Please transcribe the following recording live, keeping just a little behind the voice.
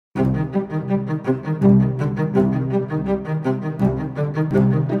Hello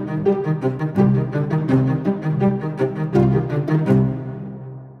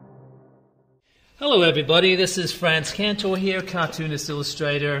everybody, this is Frantz Kantor here, cartoonist,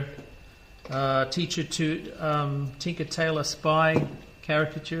 illustrator, teacher to Tinker, Tailor, Spy,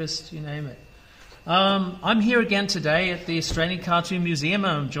 caricaturist, you name it. I'm here again today at the Australian Cartoon Museum.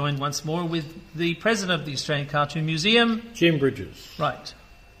 I'm joined once more with the president of the Australian Cartoon Museum, Jim Bridges. Right.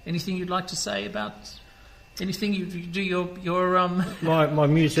 Anything you'd like to say about anything you do your my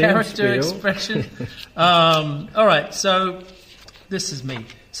museum character spiel. expression? All right, so this is me.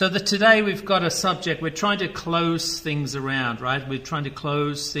 So today we've got a subject. We're trying to close things around, right? We're trying to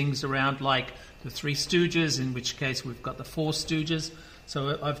close things around like the Three Stooges, in which case we've got the Four Stooges.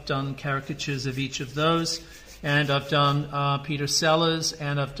 So I've done caricatures of each of those, and I've done Peter Sellers,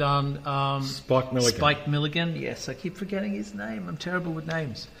 and I've done Spike Milligan. Spike Milligan. Yes, I keep forgetting his name. I'm terrible with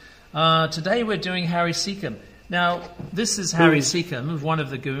names. Today we're doing Harry Secombe. Now, this is Harry Secombe, one of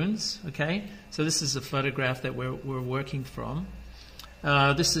the Goons. Okay, so this is a photograph that we're working from.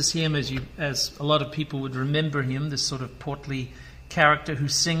 This is him, as a lot of people would remember him, this sort of portly character who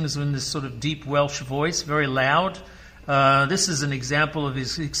sings in this sort of deep Welsh voice, very loud. This is an example of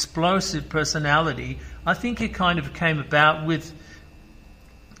his explosive personality. I think it kind of came about with,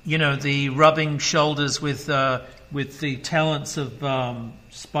 the rubbing shoulders with the talents of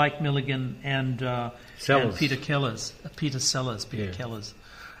Spike Milligan and Peter Sellers.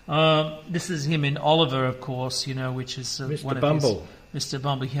 This is him in Oliver, of course, which is one of Bumble. Mr.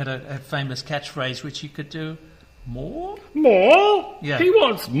 Bumble. He had a famous catchphrase which he could do, more? More? Yeah. He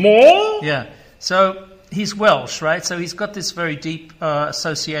wants more? Yeah. So he's Welsh, right? So he's got this very deep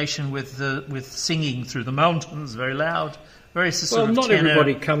association with singing through the mountains, very loud, very sort of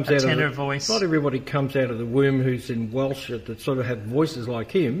tenor voice. Not everybody comes out of the womb who's in Welsh that sort of have voices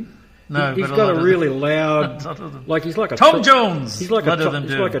like him. No, he's got a really loud, like he's like a Tom Jones. He's like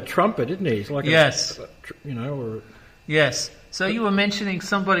a trumpet, isn't he? He's like yes, yes. So you were mentioning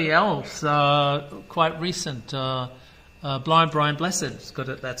somebody else, quite recent, Blind Brian Blessed. He's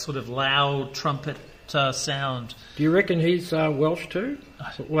got that sort of loud trumpet sound. Do you reckon he's Welsh too?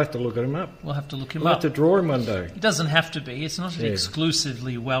 We'll have to look him up. We'll have to look him up. We'll have to draw him one day. It doesn't have to be. It's not an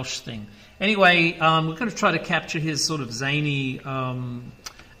exclusively Welsh thing. Anyway, we're going to try to capture his sort of zany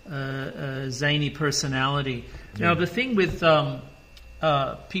personality. Yeah. Now, the thing with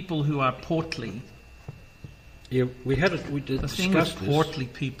people who are portly... Yeah, we the thing with portly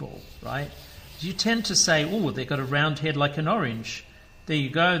people, right? You tend to say, "Oh, they got a round head like an orange." There you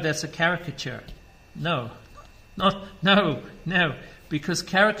go. That's a caricature. No, because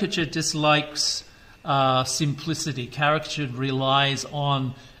caricature dislikes simplicity. Caricature relies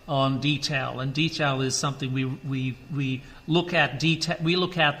on detail, and detail is something we look at. We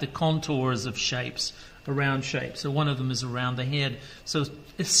look at the contours of shapes, around shapes. So one of them is around the head. So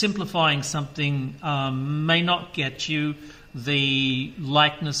simplifying something may not get you the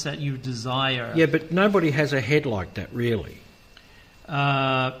likeness that you desire. Yeah, but nobody has a head like that, really.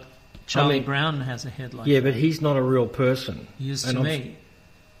 Charlie Brown has a head like that. Yeah, but he's not a real person. He is to me.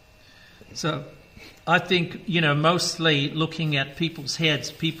 So I think, mostly looking at people's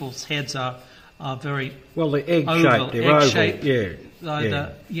heads are very the egg-shaped. They're oval. Yeah.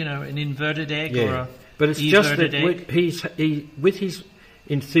 Either, an inverted egg or a but it's just that with his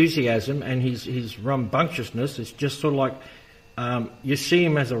enthusiasm and his rambunctiousness, it's just sort of like you see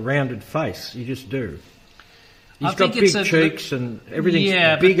him as a rounded face. You just do. He's got big cheeks and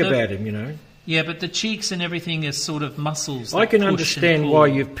everything's big about him, Yeah, but the cheeks and everything is sort of muscles. I can understand why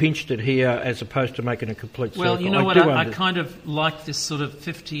you've pinched it here as opposed to making a complete circle. Well, you know what? I kind of like this sort of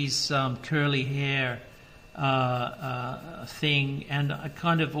 50s curly hair thing, and I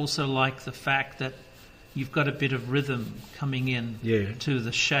kind of also like the fact that you've got a bit of rhythm coming in to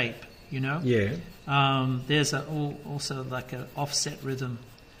the shape, Yeah. There's also like an offset rhythm,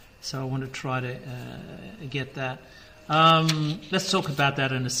 so I want to try to get that. Let's talk about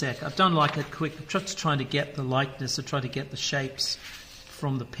that in a sec. I've done like a quick, just trying to get the likeness, or try to get the shapes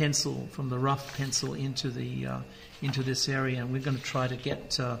from the pencil, from the rough pencil into this area, and we're going to try to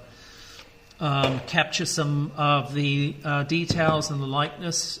get capture some of the details and the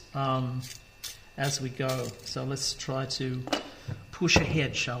likeness as we go. So let's try to push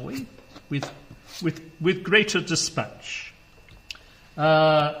ahead, shall we? With greater dispatch.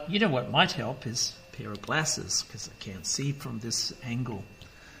 What might help is a pair of glasses, because I can't see from this angle.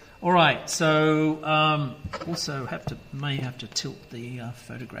 All right, so also may have to tilt the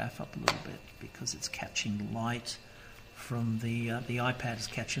photograph up a little bit, because it's catching light from the iPad is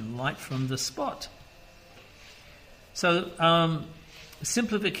catching light from the spot. So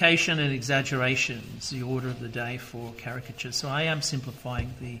simplification and exaggeration is the order of the day for caricature. So I am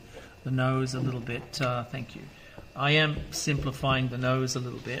simplifying the nose a little bit. Thank you. I am simplifying the nose a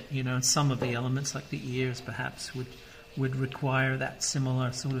little bit. You know, and some of the elements, like the ears, perhaps would require that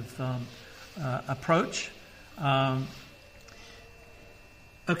similar sort of approach.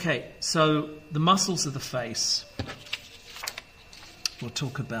 Okay, so the muscles of the face. We'll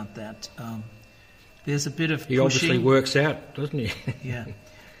talk about that. There's a bit of pushing. He obviously works out, doesn't he? Yeah.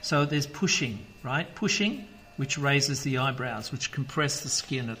 So there's pushing, right? Pushing, which raises the eyebrows, which compress the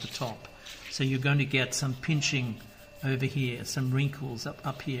skin at the top. So you're going to get some pinching over here, some wrinkles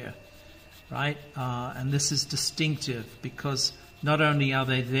up here, right? And this is distinctive because not only are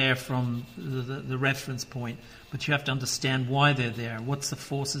they there from the reference point, but you have to understand why they're there. What's the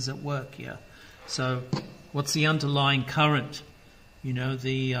forces at work here? So what's the underlying current? You know,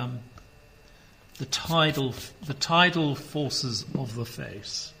 the tidal forces of the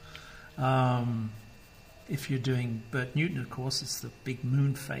face. If you're doing Bert Newton, of course, it's the big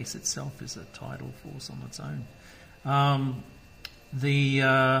moon face itself is a tidal force on its own.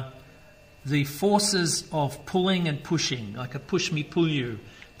 The forces of pulling and pushing, like a push me, pull you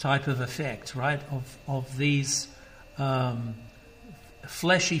type of effect, right? Of these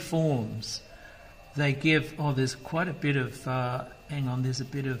fleshy forms, they give. Oh, there's quite a bit of. Hang on, there's a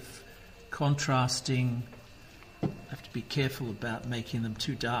bit of contrasting. I have to be careful about making them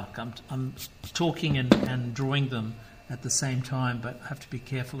too dark. I'm talking and drawing them at the same time, but I have to be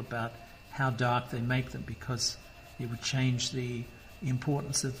careful about how dark they make them because it would change the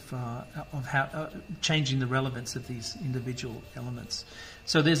importance of how changing the relevance of these individual elements.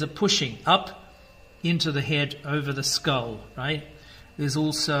 So there's a pushing up into the head over the skull, right? There's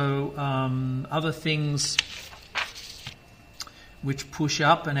also other things which push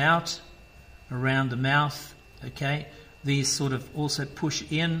up and out around the mouth. Okay, these sort of also push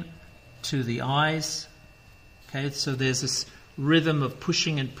in to the eyes. Okay, so there's this rhythm of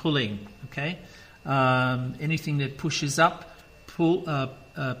pushing and pulling. Okay, anything that pushes up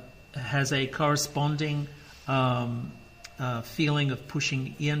has a corresponding feeling of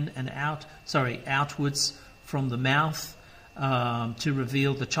pushing in and out. Outwards from the mouth to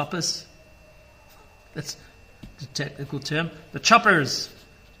reveal the choppers. That's the technical term. The choppers.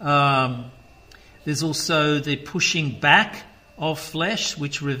 There's also the pushing back of flesh,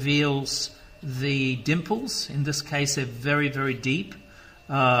 which reveals the dimples. In this case, they're very, very deep.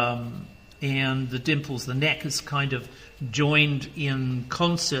 And the dimples, the neck is kind of joined in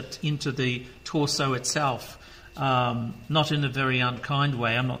concert into the torso itself. Not in a very unkind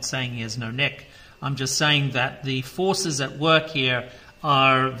way. I'm not saying he has no neck. I'm just saying that the forces at work here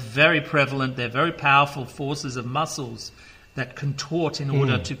are very prevalent. They're very powerful forces of muscles that contort in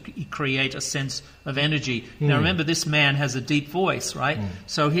order to create a sense of energy. Now remember, this man has a deep voice, right?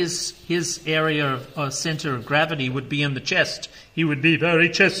 So his area of center of gravity would be in the chest. He would be very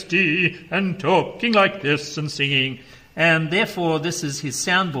chesty and talking like this and singing. And therefore, this is his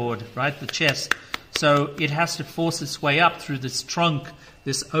soundboard, right? The chest. So it has to force its way up through this trunk,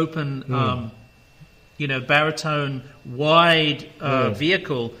 this open, baritone, wide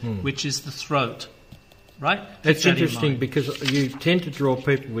vehicle, which is the throat. Right? That's interesting because you tend to draw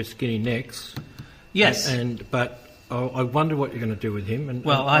people with skinny necks. Yes. But I wonder what you're going to do with him.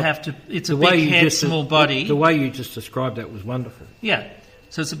 I have to. It's a big head, small body. The way you just described that was wonderful. Yeah.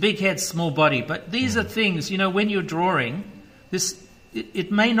 So it's a big head, small body. But these are things, when you're drawing,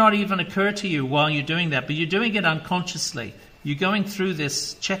 it may not even occur to you while you're doing that, but you're doing it unconsciously. You're going through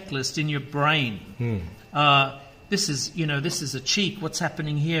this checklist in your brain. This is a cheek. What's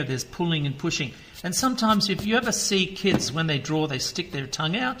happening here? There's pulling and pushing. And sometimes if you ever see kids, when they draw, they stick their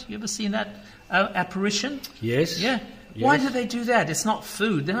tongue out. You ever seen that apparition? Yes. Yeah. Yes. Why do they do that? It's not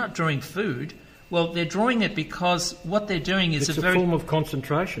food. They're not drawing food. Well, they're drawing it because what they're doing is it's a form of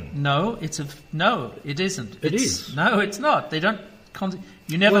concentration. No, it isn't. It is. No, it's not. They don't.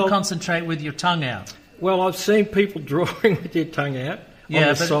 You never concentrate with your tongue out. Well, I've seen people drawing with their tongue out on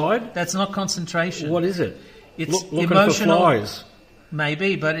the side. That's not concentration. What is it? It's looking emotional. For flies.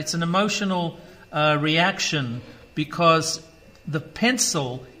 Maybe, but it's an emotional reaction because the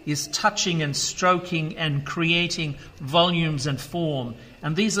pencil is touching and stroking and creating volumes and form.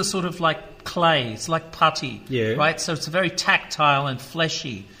 And these are sort of like clay. It's like putty, right? So it's very tactile and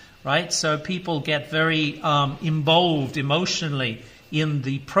fleshy, right? So people get very involved emotionally in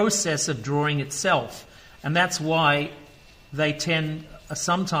the process of drawing itself. And that's why they tend,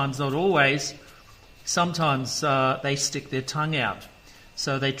 sometimes, not always, sometimes they stick their tongue out.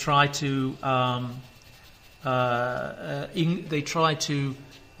 So they try to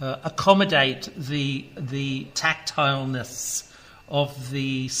accommodate the tactileness of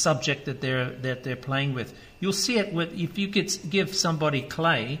the subject that they're playing with. You'll see it if you give somebody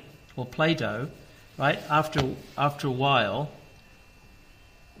clay or Play-Doh, right? After a while,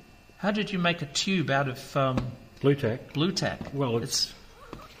 how did you make a tube out of Blue tack. Blue tack. Well, it's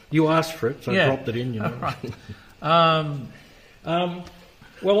you asked for it, so I dropped it in. You know. Right.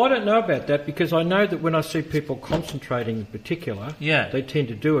 Well, I don't know about that because I know that when I see people concentrating in particular, they tend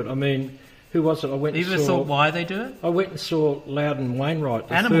to do it. I mean, who was it? I went. Have you ever thought why they do it? I went and saw Loudon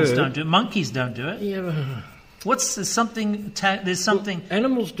Wainwright. Animals don't do it. Monkeys don't do it. Yeah. There's something. Well,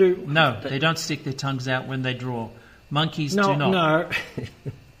 animals do. No, they don't stick their tongues out when they draw. Monkeys do not. No.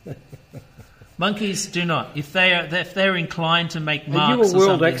 Monkeys do not. If they're inclined to make marks. Are you a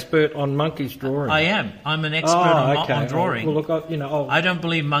world expert on monkeys drawing? I am. I'm an expert on drawing. Well, look, I don't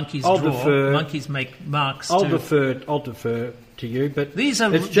believe monkeys draw. Monkeys make marks. I'll defer to you, but these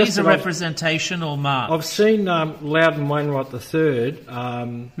are representational marks. I've seen Loudon Wainwright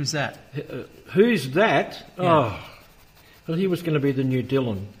III. Who's that? Who's that? Yeah. Well, he was going to be the new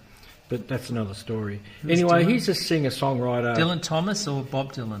Dylan, but that's another story. Anyway, he's a singer-songwriter. Dylan Thomas or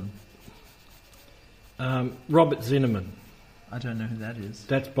Bob Dylan? Robert Zinnemann. I don't know who that is.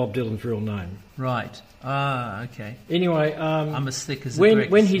 That's Bob Dylan's real name. Right. Okay. Anyway, I'm as thick as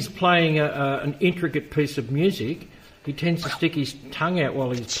when he's playing an intricate piece of music, he tends to stick his tongue out while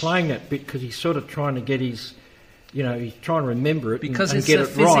he's playing that bit because he's sort of trying to get his, he's trying to remember it because and get it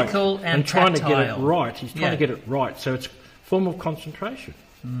physical right. and trying tactile. to get it right. He's trying to get it right. So it's a form of concentration.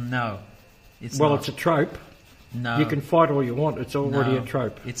 No, it's not. Well, it's a trope. No. You can fight all you want. It's already a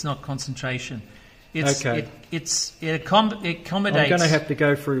trope. It's not concentration. It accommodates. I'm going to have to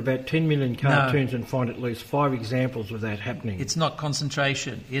go through about 10 million cartoons and find at least 5 examples of that happening. It's not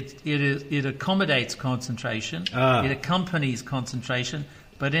concentration. It accommodates concentration. It accompanies concentration,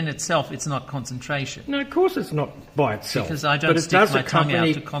 but in itself, it's not concentration. No, of course it's not by itself. Because I don't stick my tongue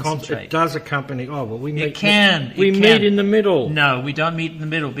out to concentrate. It does accompany. Oh well, we meet. It can. We meet in the middle. No, we don't meet in the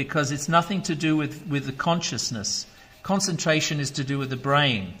middle because it's nothing to do with the consciousness. Concentration is to do with the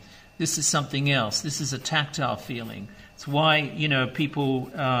brain. This is something else. This is a tactile feeling. It's why,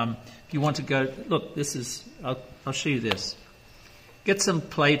 people, if you want to go, look, this is, I'll show you this. Get some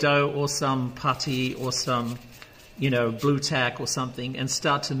Play-Doh or some putty or some, blue tack or something and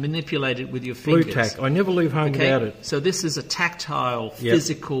start to manipulate it with your fingers. Blue tack. I never leave home without it. So this is a tactile,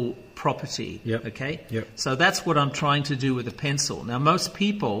 physical property. Yep. Okay? Yep. So that's what I'm trying to do with a pencil. Now, most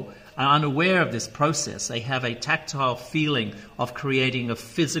people are unaware of this process. They have a tactile feeling of creating a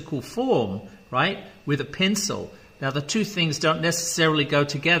physical form, right, with a pencil. Now, the two things don't necessarily go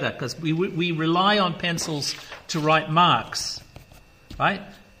together because we rely on pencils to write marks, right?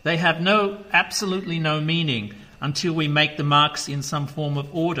 They have absolutely no meaning until we make the marks in some form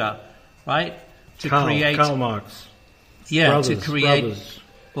of order, right? Karl Marx. Yeah, brothers.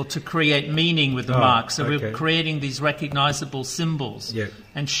 Well, to create meaning with the marks. So we're creating these recognizable symbols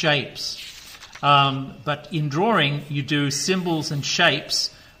and shapes. But in drawing, you do symbols and shapes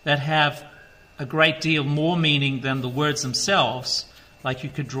that have a great deal more meaning than the words themselves. Like you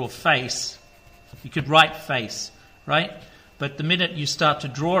could draw face. You could write face, right? But the minute you start to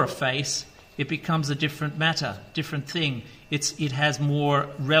draw a face, it becomes a different matter, different thing. It has more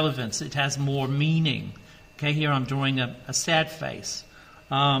relevance. It has more meaning. Okay, here I'm drawing a sad face.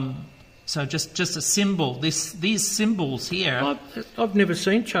 So just a symbol. These symbols here. I've never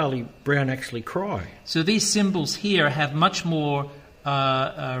seen Charlie Brown actually cry. So these symbols here have much more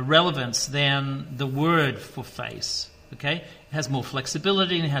relevance than the word for face. Okay, it has more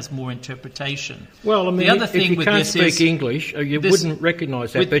flexibility and it has more interpretation. Well, I mean, if you can't speak English, you wouldn't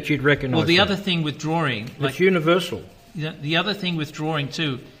recognise that, but you'd recognise. Well, the other thing with drawing, it's universal. The other thing with drawing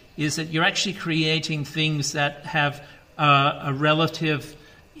too is that you're actually creating things that have a relative.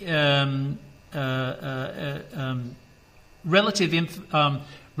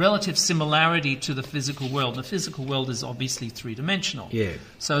 Relative similarity to the physical world. The physical world is obviously three-dimensional. Yeah.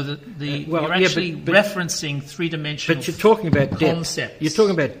 So you're actually referencing three-dimensional. But you're talking about concepts. Depth. You're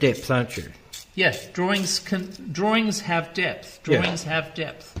talking about depth, aren't you? Yes. Drawings have depth. Drawings have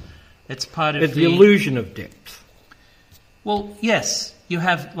depth. It's part of the illusion of depth. Well, yes. You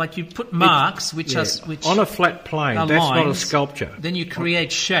have, you put marks, which on a flat plane. That's lines, not a sculpture. Then you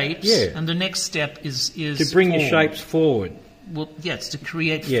create shapes, and the next step is to bring form. your shapes forward. Well, it's to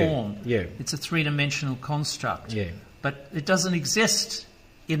create form. Yeah. It's a three-dimensional construct. Yeah. But it doesn't exist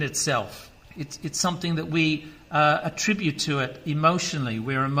in itself. It's something that we attribute to it emotionally.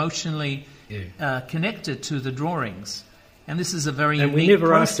 We're emotionally connected to the drawings. And this is a very and unique we never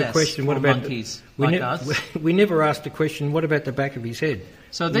process asked the question, what for about monkeys us. We never asked the question, what about the back of his head?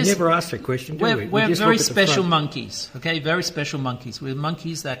 So we never asked that question, do we? We're just very look at the special front. monkeys, okay? Very special monkeys. We're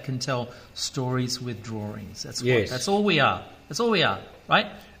monkeys that can tell stories with drawings. That's all we are. That's all we are, right?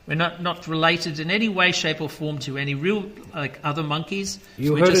 We're not related in any way, shape, or form to any real other monkeys.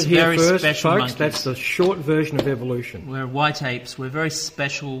 You We're heard just it here very first, special folks. monkeys. That's the short version of evolution. We're white apes. We're very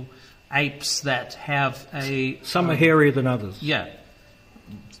special apes that have a... Some are hairier than others. Yeah.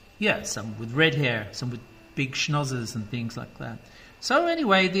 Yeah, some with red hair, some with big schnozzers and things like that. So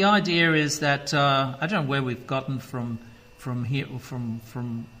anyway, the idea is that I don't know where we've gotten from here,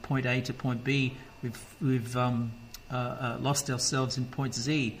 from point A to point B. We've lost ourselves in point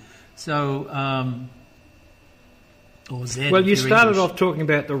Z. So or Z. Well, you started off talking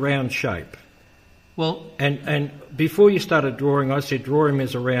about the round shape. Well, and before you started drawing, I said draw him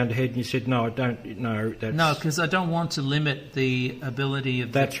as a round head, and you said no, I don't. No, that's no, because I don't want to limit the ability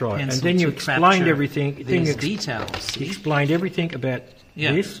of that's the right. pencil And then you to explained everything. These Then details. You explained everything about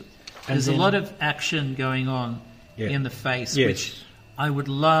this. And there's a lot of action going on in the face, which I would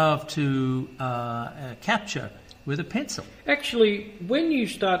love to capture with a pencil. Actually, when you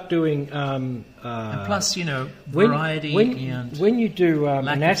start doing and plus, variety when you do lack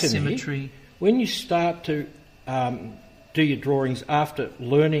anatomy, of symmetry. When you start to do your drawings after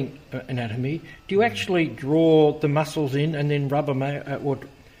learning anatomy, do you actually draw the muscles in and then rub them out? Do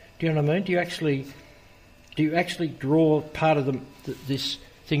you know what I mean? Do you actually draw part of this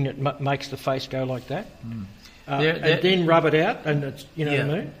thing that makes the face go like that? And then rub it out, and it's, what I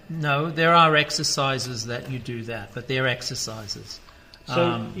mean? No, there are exercises that you do that, but they're exercises.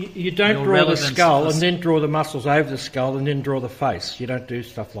 So you don't draw the skull and then draw the muscles over the skull and then draw the face. You don't do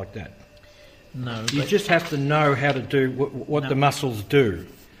stuff like that. No. You just have to know how to do what the muscles do.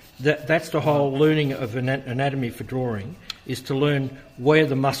 That's the whole learning of anatomy for drawing, is to learn where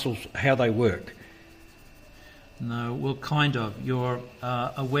the muscles, how they work. No, well, kind of. You're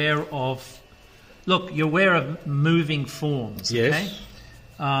aware of... Look, you're aware of moving forms, okay? Yes.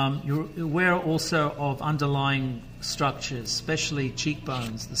 You're aware also of underlying structures, especially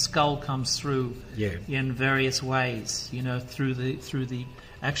cheekbones. The skull comes through in various ways, through the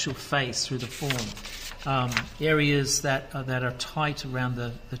actual face, through the form. Areas that are tight around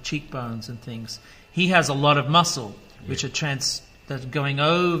the cheekbones and things. He has a lot of muscle, which that are going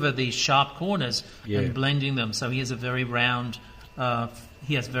over these sharp corners and blending them. So he has very round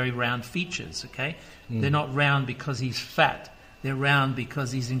features. Okay, they're not round because he's fat. They're round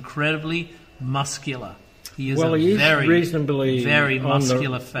because he's incredibly muscular. He is very reasonably very muscular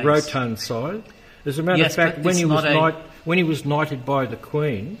on the face. Rotund side. As a matter of fact, when he was knighted by the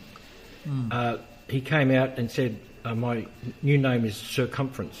Queen, he came out and said, "My new name is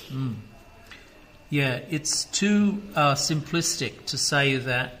Circumference." Yeah, it's too simplistic to say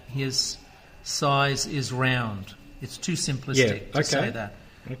that his size is round. It's too simplistic to say that.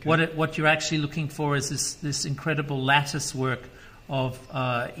 Okay. What you're actually looking for is this incredible lattice work of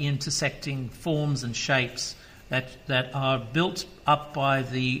intersecting forms and shapes that are built up by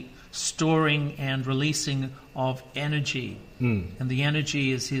the storing and releasing of energy. And the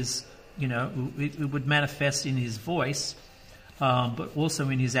energy is his, it would manifest in his voice, but also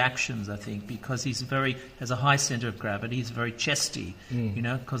in his actions, I think, because has a high center of gravity. He's very chesty,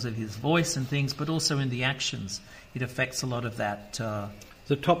 because of his voice and things, but also in the actions. It affects a lot of that.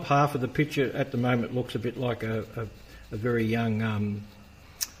 The top half of the picture at the moment looks a bit like a very young...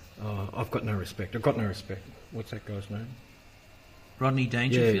 I've got no respect. What's that guy's name? Rodney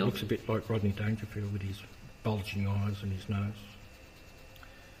Dangerfield? Yeah, it looks a bit like Rodney Dangerfield with his bulging eyes and his nose.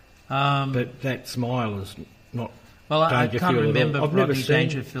 But that smile is not... Well, I can't remember Rodney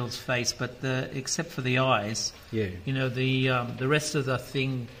Dangerfield's face, but except for the eyes, the rest of the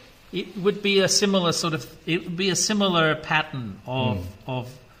thing, it would be a similar pattern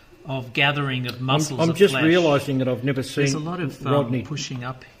of gathering of muscles. I'm just realising that I've never seen. There's a lot of Rodney pushing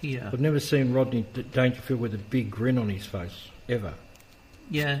up here. I've never seen Rodney Dangerfield with a big grin on his face ever.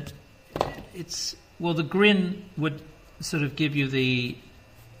 Yeah, the grin would sort of give you the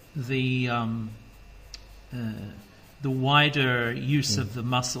wider use of the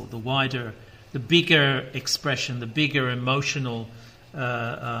muscle, the bigger expression, the bigger emotional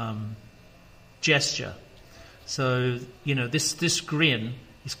gesture. So this grin,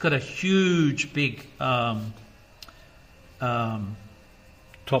 he's got a huge big top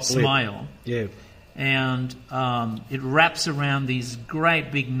smile. Yeah. And it wraps around these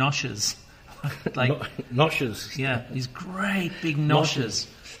great big notches. Notches. Yeah, these great big notches.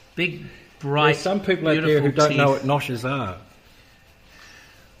 Big, bright, there's some people out there who don't know what notches are.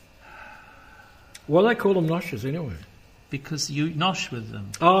 Well, they call them notches anyway. because you nosh with them.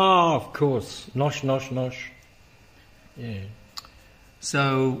 Oh, of course. Nosh, nosh, nosh. Yeah.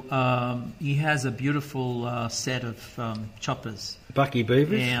 So he has a beautiful set of choppers. Bucky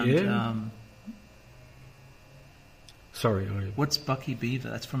Beavers, and, yeah. Sorry. What's Bucky Beaver?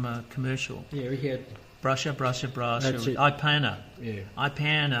 That's from a commercial. Yeah, he had... Brusher. That's it. Ipana. Yeah.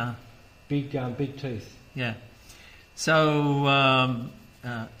 Ipana. Big teeth. Yeah. So...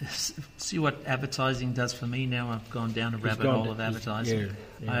 see what advertising does for me now. I've gone down a rabbit hole of advertising.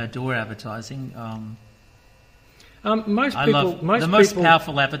 Yeah. I adore advertising. The most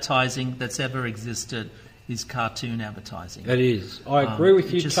powerful advertising that's ever existed is cartoon advertising. It is. I agree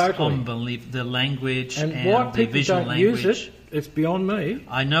with you just totally. Unbelievable. The language and why the people visual don't language. Use it, it's beyond me.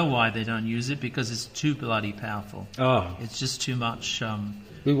 I know why they don't use it, because it's too bloody powerful. Oh. It's just too much.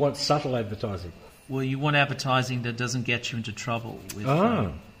 We want subtle advertising. Well, you want advertising that doesn't get you into trouble with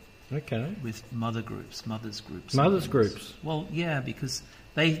okay. with mothers groups. Mothers groups. Well, yeah, because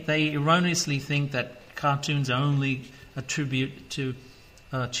they erroneously think that cartoons only attribute to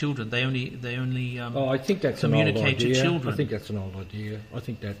children. They only I think that's communicate an old idea. to children. I think that's an old idea. I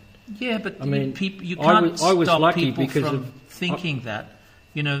think that. Yeah, but I mean, you can't stop people from thinking that.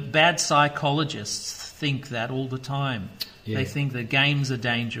 Bad psychologists think that all the time. Yeah. They think that games are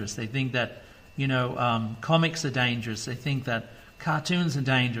dangerous. They think that comics are dangerous. They think that cartoons are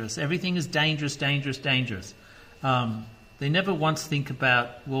dangerous. Everything is dangerous. They never once think about,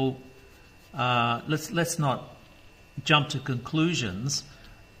 let's not jump to conclusions.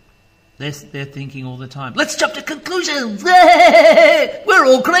 They're thinking all the time, let's jump to conclusions! We're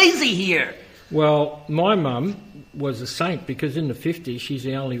all crazy here! Well, my mum was a saint, because in the 50s she's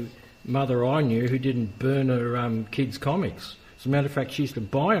the only mother I knew who didn't burn her kids' comics. As a matter of fact, she used to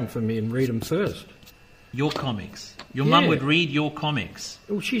buy them for me and read them first. Your comics? Your mum would read your comics?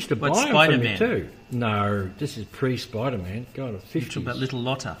 Well, she used to buy them for me too. No, this is pre-Spider-Man. God, 50s. You're talking about Little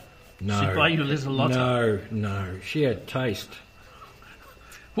Lotta? No. She'd buy you Little Lotta? No. She had taste.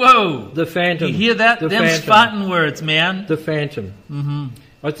 Whoa! The Phantom. You hear that? Them's Spartan words, man. The Phantom. Mm-hmm.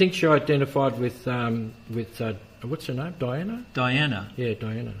 I think she identified with what's her name? Diana? Diana. Yeah,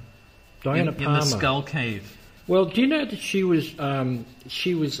 Diana. Diana Palmer. In the Skull Cave. Well, do you know that she was a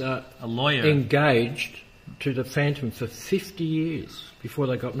lawyer engaged to the Phantom for 50 years before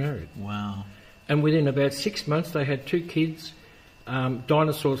they got married? Wow. And within about 6 months they had 2 kids,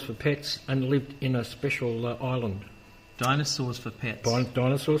 dinosaurs for pets, and lived in a special island. Dinosaurs for pets?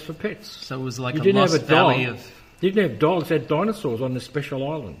 Dinosaurs for pets. So it was like a lost valley of... Didn't have dogs, had dinosaurs on this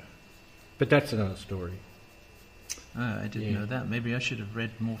special island. But that's another story. Oh, I didn't know that. Maybe I should have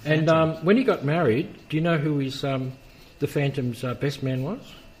read more Phantom. And when he got married, do you know who his the Phantom's best man was?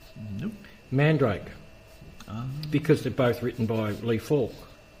 Nope. Mandrake. Because they're both written by Lee Falk.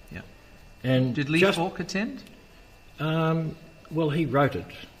 Yeah. And did Lee Falk attend? Well, he wrote it.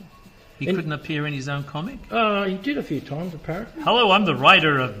 He couldn't appear in his own comic? He did a few times, apparently. Hello, I'm the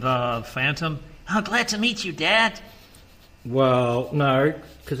writer of Phantom. Oh, glad to meet you, Dad. Well, no,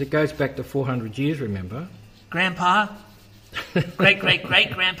 because it goes back to 400 years, remember? Grandpa?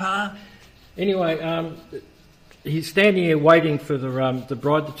 Great-great-great-grandpa? Anyway, he's standing here waiting for the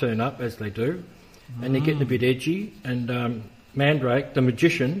bride to turn up, as they do, and they're getting a bit edgy, and Mandrake, the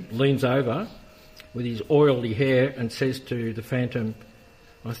magician, leans over with his oily hair and says to the Phantom,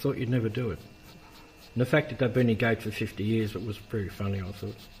 I thought you'd never do it. And the fact that they've been engaged for 50 years, it was pretty funny, I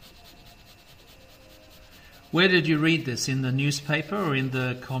thought. Where did you read this? In the newspaper or in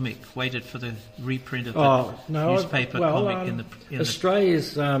the comic? Waited for the reprint of the newspaper comic in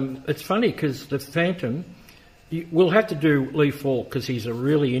Australia's... it's funny because the Phantom... We'll have to do Lee Falk because he's a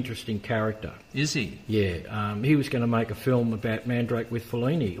really interesting character. Is he? Yeah. He was going to make a film about Mandrake with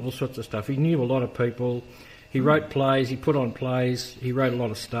Fellini, all sorts of stuff. He knew a lot of people. He wrote plays. He put on plays. He wrote a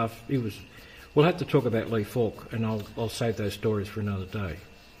lot of stuff. We'll have to talk about Lee Falk, and I'll save those stories for another day.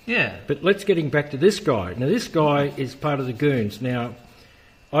 Yeah. But let's getting back to this guy. Now, this guy is part of the Goons. Now,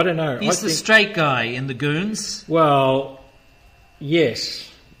 I don't know. He's the straight guy in the Goons? Well,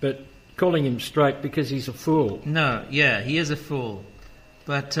 yes, but calling him straight because he's a fool. No, yeah, he is a fool.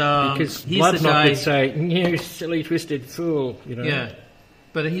 But because he's the guy... would say, you silly, twisted fool, you know. Yeah.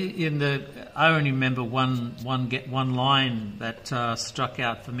 But I only remember one line that struck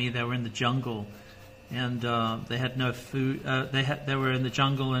out for me. They were in the jungle, and they had no food. They were in the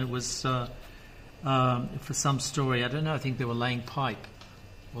jungle, and it was for some story. I don't know. I think they were laying pipe,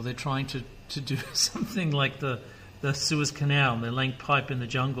 or they're trying to do something like the Suez Canal. And they're laying pipe in the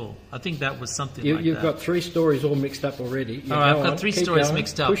jungle. I think that was something like that. You've got 3 stories all mixed up already. All right, I've got 3 stories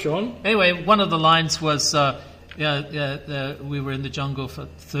mixed up. Push on. Anyway, one of the lines was. We were in the jungle for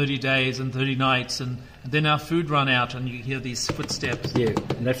 30 days and 30 nights, and then our food ran out, and you hear these footsteps. Yeah,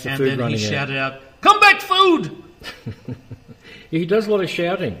 and that's the food running out. And then he shouted out, "Come back, food!" He does a lot of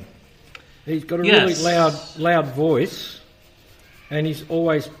shouting. He's got a really loud voice, and he's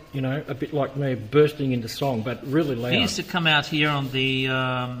always, a bit like me, bursting into song, but really loud. He used to come out here on the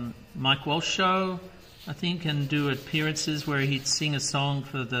Mike Walsh show, I think, and do appearances where he'd sing a song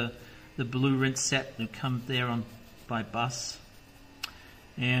for the Blue Rinse set who come there by bus.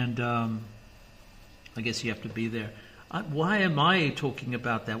 And I guess you have to be there. Why am I talking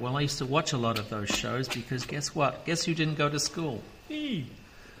about that? Well, I used to watch a lot of those shows because guess what? Guess who didn't go to school? Me.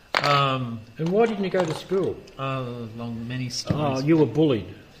 And why didn't you go to school? Long many stories. Oh, you were bullied.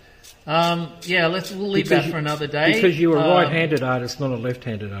 We'll leave that for another day. Because you were a right-handed artist, not a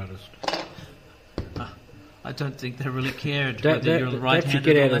left-handed artist. I don't think they really cared whether you're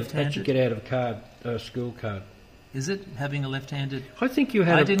right-handed or left-handed. That you get out of school card. Is it having a left-handed? I think you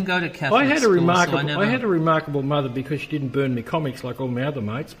had. I didn't go to Catholic school. I had a remarkable mother because she didn't burn me comics like all my other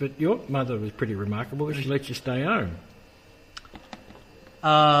mates. But your mother was pretty remarkable because she let you stay home.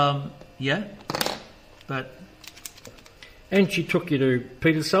 Yeah, but. And she took you to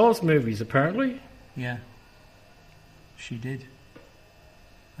Peter Sellers movies, apparently. Yeah, she did.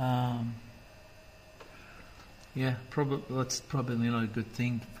 Yeah, that's probably not a good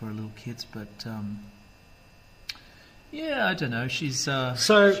thing for little kids, but yeah, I don't know. She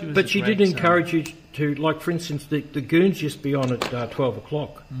did encourage you to, like, for instance, the Goons used to be on at 12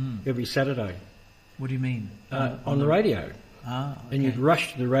 o'clock every Saturday. What do you mean? On the radio. Ah, okay. And you'd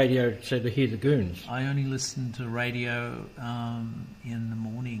rush to the radio to hear the Goons. I only listened to radio in the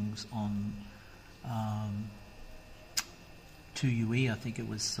mornings on 2UE, I think it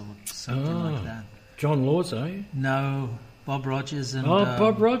was something like that. John Laws, eh? No, Bob Rogers and...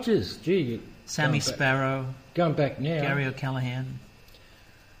 Bob Rogers, gee. Sammy Sparrow. Going back now. Gary O'Callaghan.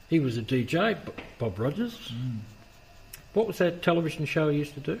 He was a DJ, Bob Rogers. What was that television show he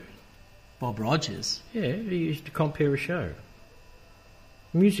used to do? Bob Rogers? Yeah, he used to compare a show.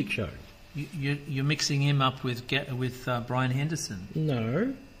 Music show. You're mixing him up with Brian Henderson.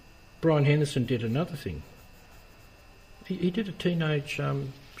 No. Brian Henderson did another thing. He did a teenage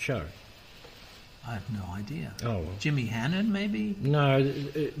show. I have no idea. Oh, well. Jimmy Hannon, maybe? No,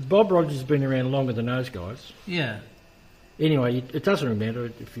 Bob Rogers has been around longer than those guys. Yeah. Anyway, it doesn't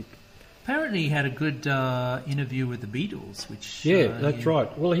matter if you... Apparently he had a good interview with the Beatles, which... Yeah, that's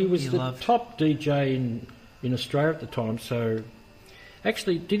right. Well, he was the top DJ in Australia at the time, so...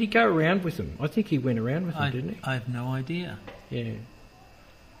 Actually, did he go around with them? I think he went around with them, didn't he? I have no idea. Yeah.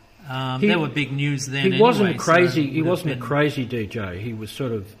 There were big news then. He wasn't crazy. He wasn't a crazy DJ. He was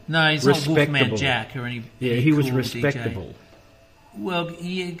sort of he's not Wolfman Jack or any. Yeah, he was respectable. DJ. Well,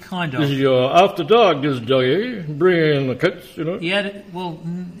 he kind of. This is your after dark, this day. Bring in the kids,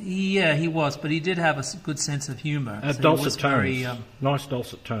 he was, but he did have a good sense of humour. Dulcet tones, nice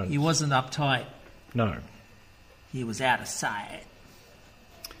dulcet tones. He wasn't uptight. No. He was out of sight.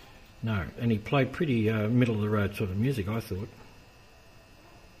 No, and he played pretty middle of the road sort of music, I thought.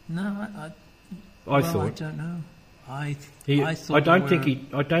 No, I thought. I don't know. I thought. I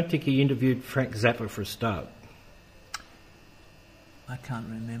don't think he interviewed Frank Zappa for a start. I can't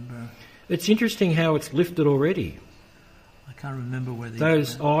remember. It's interesting how it's lifted already. I can't remember where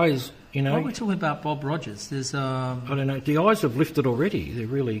those eyes. Why are we talking about Bob Rogers? There's I don't know. The eyes have lifted already.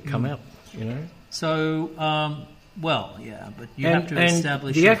 They've really come up. So. Well, yeah, but you have to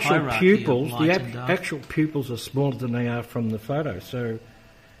establish the a actual hierarchy pupils. Of light and the dark. Actual pupils are smaller than they are from the photo. So,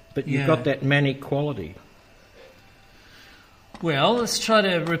 but you've got that manic quality. Well, let's try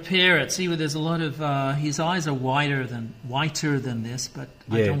to repair it. See, there's a lot of his eyes are whiter than this, but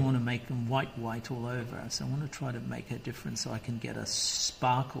I don't want to make them white all over. So I want to try to make a difference so I can get a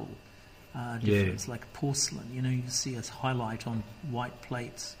sparkle difference, like porcelain. You can see a highlight on white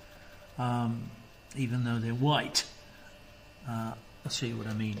plates. Even though they're white. I'll show you what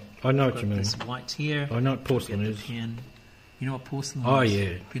I mean. I know what you mean. This white here. I know what porcelain is. Pen. You know what porcelain is? Oh,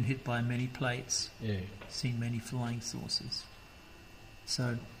 yeah. Been hit by many plates. Yeah. Seen many flying saucers.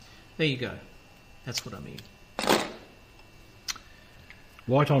 So, there you go. That's what I mean.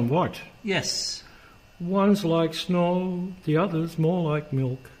 White on white? Yes. One's like snow, the other's more like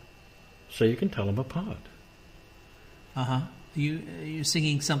milk. So you can tell them apart. Uh-huh. Are you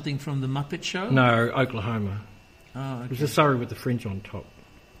singing something from the Muppet Show? No, Oklahoma. Oh, okay. It was a Surrey with the fringe on top.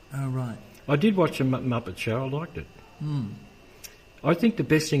 Oh, right. I did watch a Muppet Show. I liked it. I think the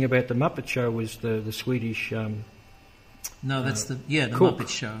best thing about the Muppet Show was the Swedish... no, that's the cook. Muppet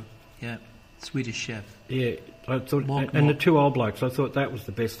Show. Yeah, Swedish chef. Yeah, I thought... And the two old blokes, I thought that was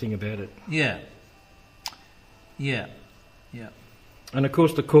the best thing about it. Yeah. Yeah, yeah. And of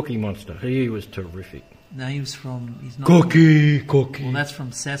course the Cookie Monster. He was terrific. No, he's not. Cookie. Well, that's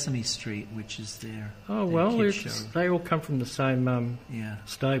from Sesame Street, which is their. Oh, their well, kids' show. they all come from the same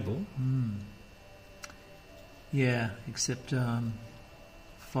stable. Mm. Yeah, except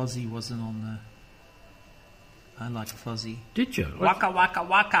Fozzie wasn't on the. I like Fozzie. Did you? Waka waka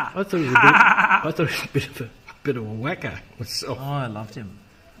waka. I thought it was a bit of a whacker myself. Oh, I loved him.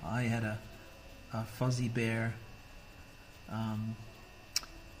 I had a Fozzie Bear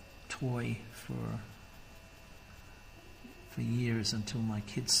toy for years until my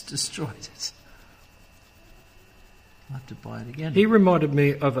kids destroyed it. I'll have to buy it again. He reminded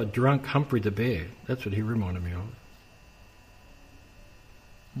me of a drunk Humphrey the Bear. That's what he reminded me of.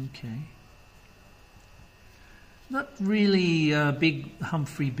 Okay. Not really a big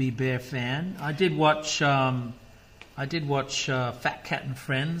Humphrey B. Bear fan. I did watch Fat Cat and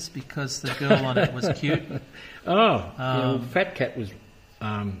Friends because the girl on it was cute. Fat Cat was,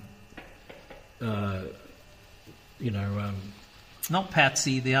 not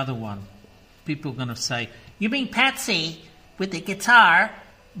Patsy, the other one. People are going to say, "You mean Patsy with the guitar?"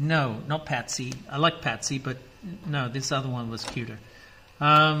 No, not Patsy. I like Patsy, but no, this other one was cuter.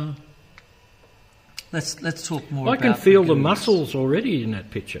 Let's talk more. I about can feel the Goons. muscles already in that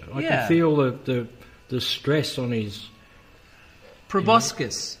picture. I can feel the stress on his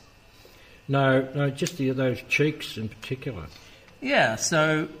proboscis. No, just those cheeks in particular. Yeah,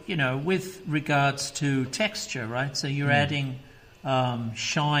 so, with regards to texture, right? So you're adding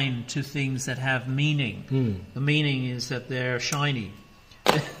shine to things that have meaning. The meaning is that they're shiny.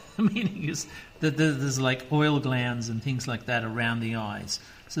 The meaning is that there's like oil glands and things like that around the eyes.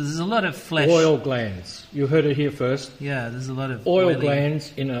 So there's a lot of flesh. Oil glands. You heard it here first. Yeah, there's a lot of oil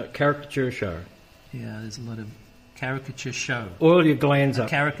glands in a caricature show. Yeah, there's a lot of caricature show. Oil your glands up.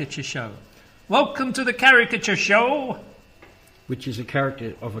 Caricature show. Welcome to the caricature show. Which is a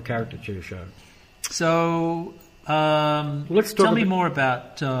character of a caricature show. So, let's talk tell me more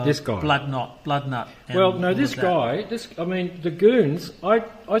about this guy, Bloodnut. Well, no, this guy. The Goons. I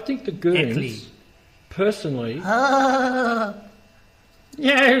think the Goons, Eckley. Personally.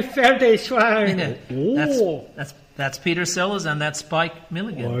 Yeah, Saturday swine. Yeah, that's Peter Sellers and that's Spike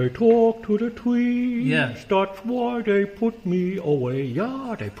Milligan. I talk to the trees. Yeah. That's why they put me away.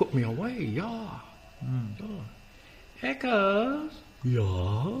 Yeah, they put me away. Yeah. Eccles.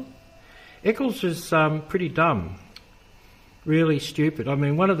 Yeah. Eccles is pretty dumb. Really stupid. I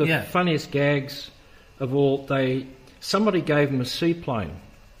mean, one of the funniest gags of all, somebody gave him a seaplane.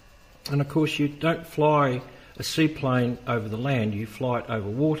 And of course you don't fly a seaplane over the land, you fly it over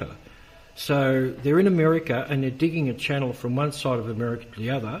water. So they're in America and they're digging a channel from one side of America to the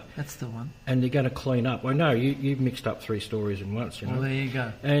other. That's the one. And they're going to clean up. I know, you've mixed up three stories in once, Well, there you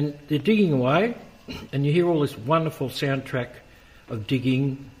go. And they're digging away and you hear all this wonderful soundtrack of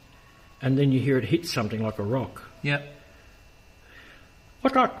digging and then you hear it hit something like a rock. Yep.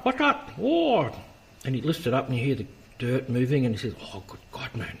 What that? Oh! And he lifts it up and you hear the dirt moving and he says, oh, good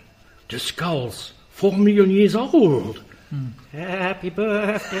God, man, the skull's 4 million years old. Happy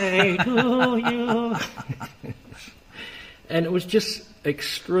birthday to you. And it was just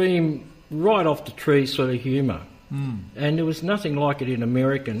extreme, right off the tree sort of humour. And there was nothing like it in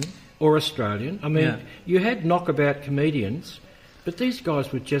American or Australian. I mean, you had knockabout comedians, but these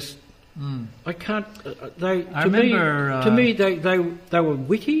guys were just... I can't... To me, they were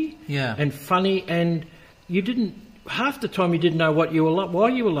witty and funny, and you didn't... Half the time you didn't know why you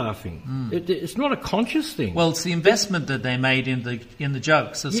were laughing. It's not a conscious thing. Well, it's the investment that they made in the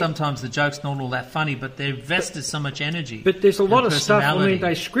jokes. So sometimes the joke's not all that funny, but they invested so much energy. But there's a lot of stuff. I mean,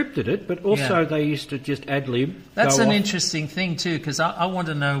 they scripted it, but also they used to just ad lib. That's an interesting thing too, because I want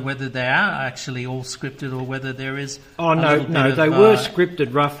to know whether they are actually all scripted or whether there is. Oh no, they were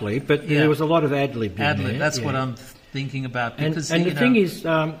scripted roughly, but there was a lot of ad lib. Ad lib. That's what I'm thinking about. Because, and the thing is,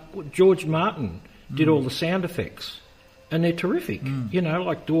 George Martin did all the sound effects, and they're terrific. You know,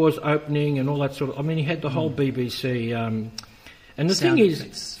 like doors opening and all that sort of... I mean, he had the whole BBC... and the sound thing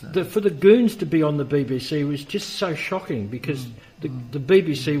is, for the Goons to be on the BBC was just so shocking, because the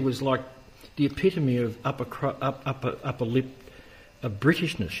BBC was like the epitome of upper lip of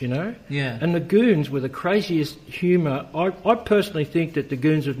Britishness, you know? Yeah. And the Goons were the craziest humour. I personally think that the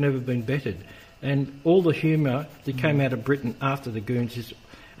Goons have never been bettered. And all the humour that came out of Britain after the Goons is...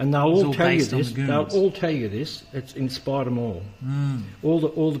 And they'll all tell you this. They'll all tell you this. It's inspired them all.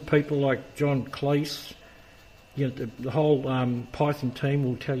 All the people like John Cleese, you know, the whole Python team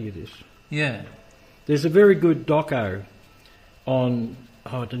will tell you this. Yeah. There's a very good doco on.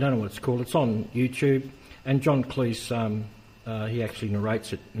 I don't know what it's called. It's on YouTube, and John Cleese he actually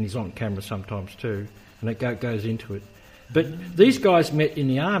narrates it, and he's on camera sometimes too. and it goes into it. But these guys met in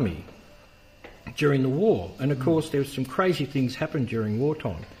the army during the war, and of course there was some crazy things happened during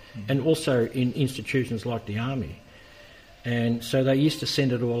wartime, and also in institutions like the army. And so they used to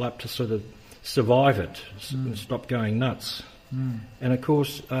send it all up to sort of survive it and stop going nuts. And of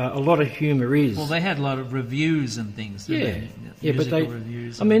course, a lot of humour is... Well, they had a lot of reviews and things, didn't they? Yeah, but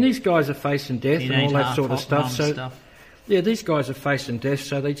reviews. I mean, these guys are facing death and all that sort of stuff. So, stuff. yeah, these guys are facing death,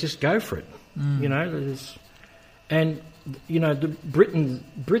 so they just go for it. You know, and you know, the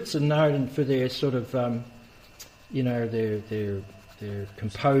Brits are known for their sort of, you know, their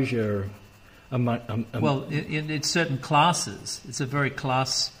composure. Well, in certain classes, it's a very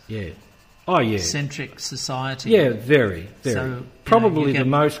class. Yeah. Centric society. Yeah, very. So, probably the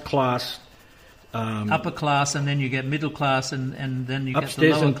most class. Upper class, and then you get middle class, and then you get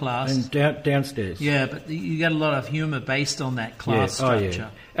the lower class. And downstairs. Yeah, but you get a lot of humour based on that class structure.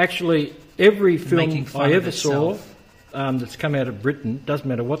 Actually, every film I ever saw itself. that's come out of Britain, doesn't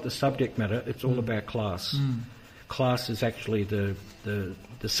matter what the subject matter, it's all about class. Class is actually the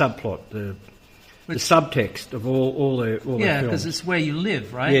subplot, the subtext of all their films. Yeah, because it's where you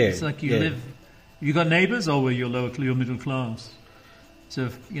live, right? Yeah, it's like you live... You got neighbours? Oh, well, you're middle class. So,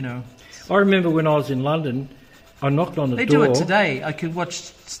 you know... I remember when I was in London, I knocked on the door... They do it today. I could watch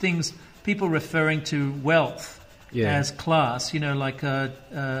things, people referring to wealth as class, you know, like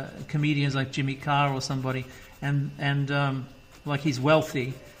comedians like Jimmy Carr or somebody, and like he's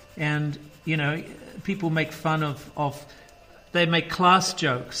wealthy. And, you know, people make fun of they make class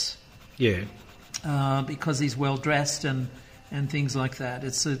jokes. Yeah. Because he's well dressed and things like that.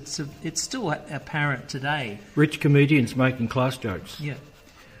 It's still apparent today. Rich comedians making class jokes. Yeah.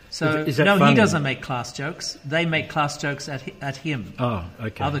 So is that funny? He doesn't make class jokes. They make class jokes at him. Oh,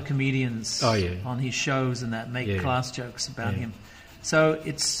 okay. Other comedians on his shows and that make class jokes about him. So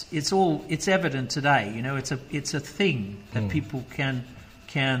it's evident today. You know, it's a thing that people can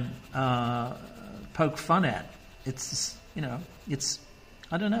poke fun at. It's, you know, it's,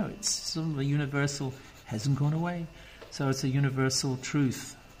 I don't know, it's sort of a universal, hasn't gone away. So it's a universal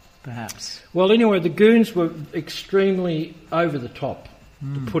truth, perhaps. Well, anyway, the Goons were extremely over the top,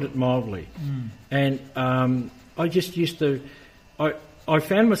 to put it mildly. And I just used to... I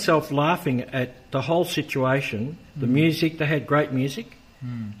found myself laughing at the whole situation, the music. They had great music,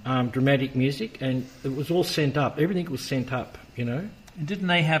 dramatic music, and it was all sent up. Everything was sent up, you know. And didn't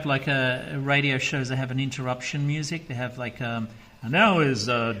they have like a radio shows? They have an interruption music. They have like and now is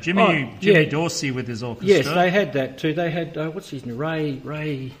Jimmy Dorsey with his orchestra. Yes, they had that too. They had what's his name?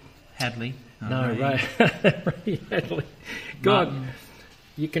 Ray Hadley. Ray Hadley. God, Martin.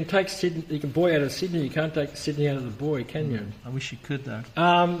 You can take Sydney. You can boy out of Sydney. You can't take Sydney out of the boy, can you? I wish you could though.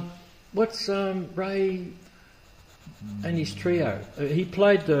 What's Ray and his trio? He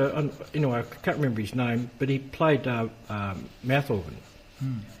played the. Anyway, I can't remember his name, but he played mouth organ.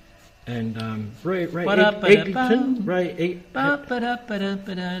 And Ray Eglinton.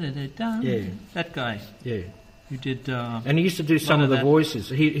 That guy. Yeah. Who did? And he used to do some of the voices.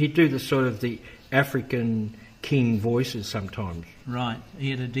 He'd do the sort of the African king voices sometimes. Right.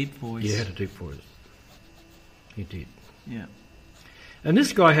 He had a deep voice. Yeah, he had a deep voice. He did. Yeah. And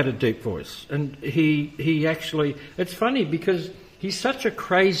this guy had a deep voice. And he actually... It's funny because he's such a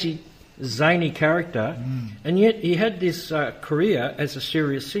crazy, zany character, and yet he had this career as a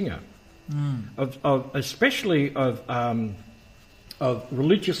serious singer, especially of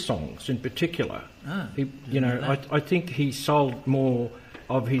religious songs in particular. I think he sold more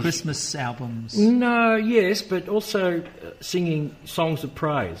of his... Christmas albums. No, yes, but also singing songs of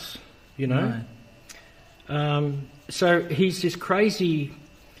praise, you know. Right. So he's this crazy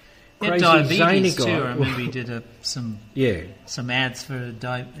diabetes zany guy. Too. I remember he did some ads for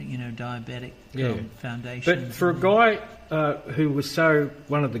diabetic foundation. But for a guy who was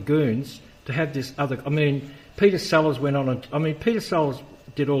one of the Goons to have this other... I mean, Peter Sellers went on... Peter Sellers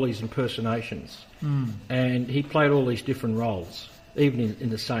did all these impersonations, and he played all these different roles, even in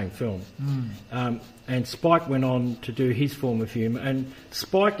the same film. And Spike went on to do his form of humour, and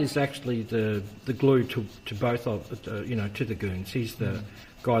Spike is actually the glue to both of to the Goons. He's the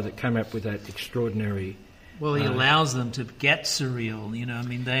guy that came up with that extraordinary. Well, he allows them to get surreal. You know, I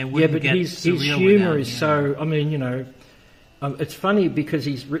mean, they wouldn't get his humour is so. I mean, it's funny because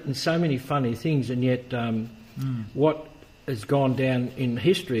he's written so many funny things, and yet what has gone down in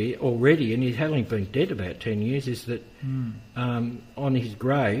history already, and he's only been dead about 10 years, is that on his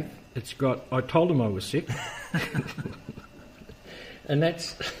grave it's got, I told him I was sick. And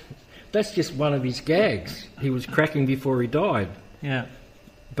that's just one of his gags. He was cracking before he died. Yeah.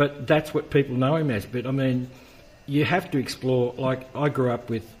 But that's what people know him as. But, I mean, you have to explore, like, I grew up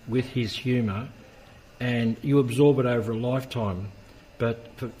with his humour, and you absorb it over a lifetime.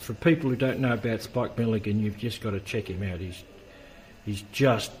 But for people who don't know about Spike Milligan, you've just got to check him out.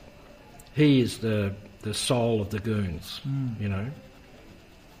 He is the soul of the Goons, you know.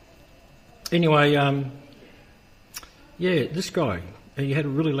 Anyway, this guy, he had a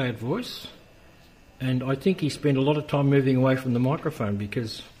really loud voice, and I think he spent a lot of time moving away from the microphone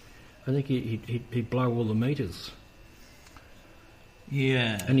because I think he'd blow all the meters.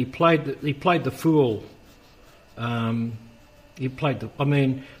 Yeah. And he played the fool. Both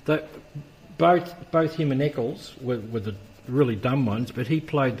him and Eccles were the really dumb ones, but he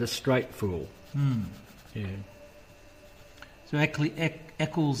played the straight fool. Yeah. So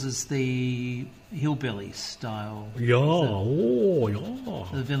Eccles is the hillbilly style. Yeah,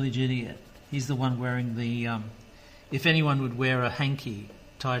 The village idiot. He's the one wearing the... if anyone would wear a hanky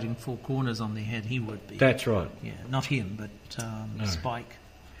tied in four corners on their head, he would be. That's right. Yeah, not him, but No. Spike.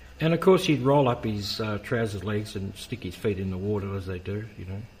 And of course he'd roll up his trousers legs and stick his feet in the water as they do, you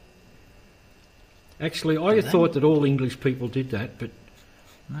know. Actually, I thought that all English people did that, but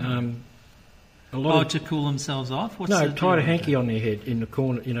a lot to cool themselves off? Tied a hanky on their head in the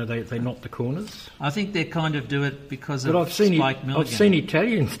corner. You know, they knot the corners. I think they kind of do it because but of Spike Milligan. I've seen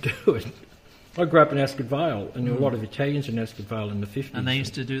Italians do it. I grew up in Ascot Vale, and there were a lot of Italians in Ascot Vale in the 50s. And they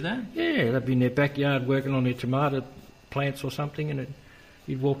used to do that? Yeah, they'd be in their backyard working on their tomato plants or something, and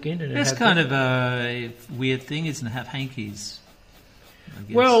you'd walk in and... That's kind of a weird thing, isn't it, have hankies? I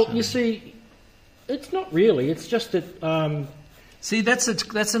guess. Well, you see, it's not really. It's just that... see,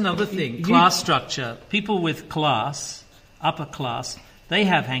 that's another thing. Class structure. People with class, upper class, they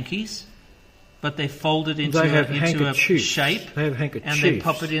have hankies, but they fold it into a shape. They have handkerchiefs. And they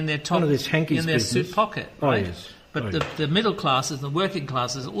pop it in their top, in their suit pocket, right? Oh, yes. But the middle classes, the working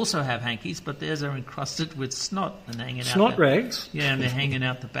classes, also have hankies, but theirs are encrusted with snot and hanging out. Snot rags? Yeah, and they're hanging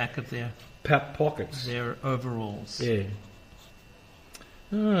out the back of their pockets. Their overalls. Yeah.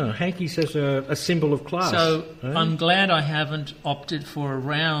 Hankies as a symbol of class. So I'm glad I haven't opted for a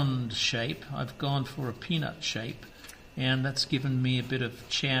round shape. I've gone for a peanut shape, and that's given me a bit of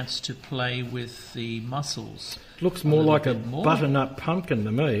chance to play with the muscles. Looks more like a butternut pumpkin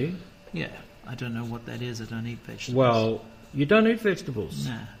to me. Yeah, I don't know what that is. I don't eat vegetables. Well, you don't eat vegetables?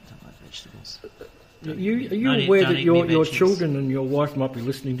 Nah, I don't like vegetables. Are you aware that your children and your wife might be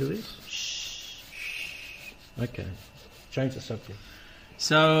listening to this? Shh. Okay, change the subject.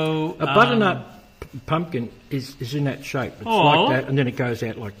 So a butternut pumpkin is in that shape. It's like that, and then it goes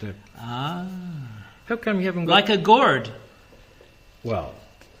out like that. Ah. How come you haven't got... Like a gourd? Well,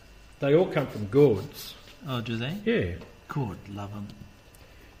 they all come from gourds. Oh, do they? Yeah. Gourd, love them.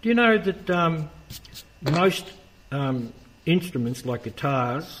 Do you know that most instruments, like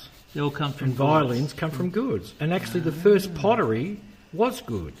guitars they all come from and violins, come from gourds? And actually the first pottery was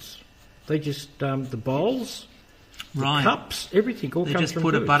gourds. They just, the bowls... Right. The cups, everything all comes from They just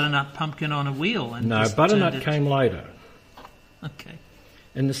put goods. a butternut pumpkin on a wheel. And no, butternut came later. Okay.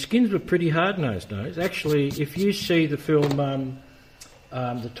 And the skins were pretty hard in those days. Actually, if you see the film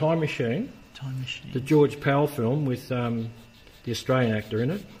The Time Machine, the George Powell film with the Australian actor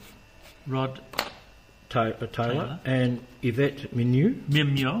in it, Rod Taylor and Yvette Mimieux.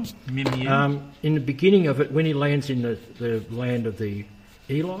 In the beginning of it, when he lands in the land of the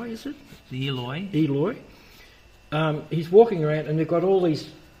Eloy, is it? The Eloy. Eloy. He's walking around and they've got all these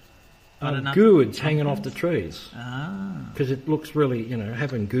gourds hanging off the trees. Because it looks really,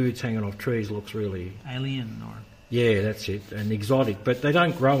 having gourds hanging off trees looks really... alien or... Yeah, that's it, and exotic. But they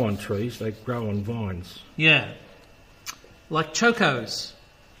don't grow on trees, they grow on vines. Yeah. Like chocos.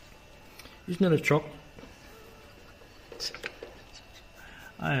 Isn't it a choc?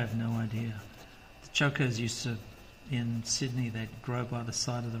 I have no idea. The chocos used to, in Sydney, they'd grow by the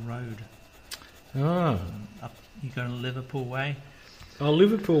side of the road. You go to Liverpool way? Oh,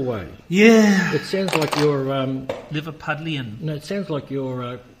 Liverpool way. Yeah. It sounds like you're... Liverpudlian. No, it sounds like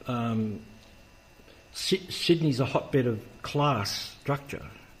you're... Sydney's a hotbed of class structure.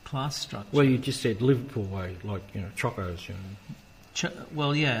 Class structure? Well, you just said Liverpool way, like, chocos,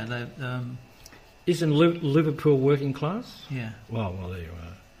 well, yeah. Isn't Liverpool working class? Yeah. Well, there you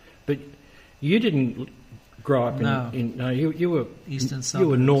are. But you didn't grow up in... No, you were... Eastern suburbs. You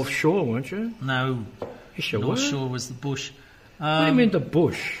were North Shore, weren't you? No. Yes, you were. North Shore was the bush. What do you mean the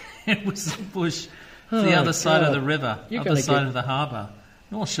bush? It was the bush. The other side of the river. Other side of the harbour.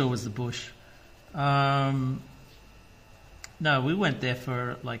 North Shore was the bush. No, we went there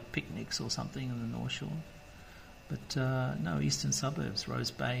for like picnics or something in the North Shore. But no, eastern suburbs,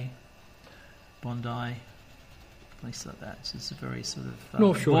 Rose Bay, Bondi, place like that. So it's a very sort of...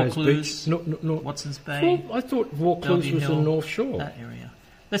 North Shore has beach. Watson's Bay. Well, I thought Vaucluse was the North Shore. That area.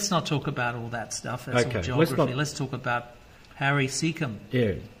 let's not talk about all that stuff. That's all geography. Let's talk about Harry Secombe.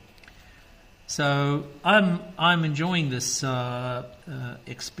 Yeah. So I'm enjoying this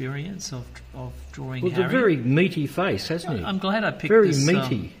experience of drawing Harry. Well, it's a very meaty face, hasn't he? I'm glad I picked this. Very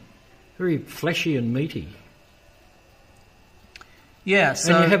meaty. Very fleshy and meaty. Yeah,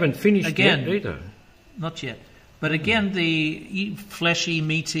 so... And you haven't finished yet either. Not yet. But again, the fleshy,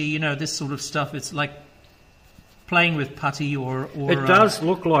 meaty, this sort of stuff, it's like playing with putty or it does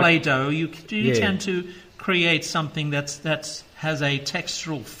look like Play-Doh. You tend to create something that has a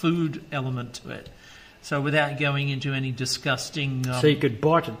textural food element to it. So without going into any disgusting... so you could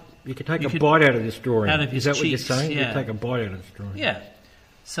bite it. You could take a bite out of this drawing. Out of his Is that cheeks, what you're saying? Yeah. You take a bite out of this drawing. Yeah.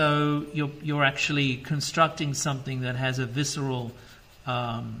 So you're actually constructing something that has a visceral,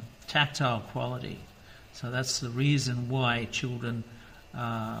 tactile quality. So that's the reason why children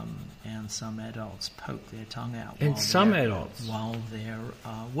and some adults poke their tongue out. While they're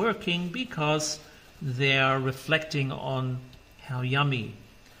working, because they are reflecting on how yummy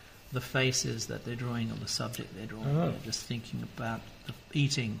the face is that they're drawing, or the subject they're drawing. They're just thinking about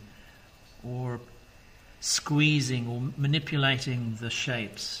eating or squeezing or manipulating the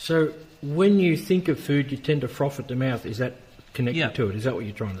shapes. So when you think of food, you tend to froth at the mouth. Is that connected to it? Is that what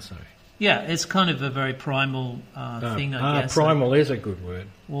you're trying to say? Yeah, it's kind of a very primal thing, I guess. Primal is a good word.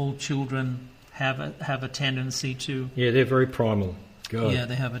 All children have a tendency to... Yeah, they're very primal. God. Yeah,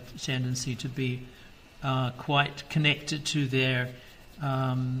 they have a tendency to be quite connected to their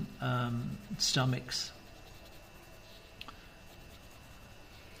stomachs.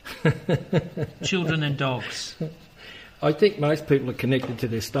 Children and dogs. I think most people are connected to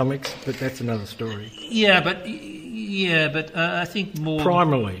their stomachs, but that's another story. Yeah, but I think more...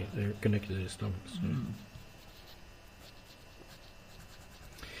 Primarily, they're connected to their stomachs. Mm.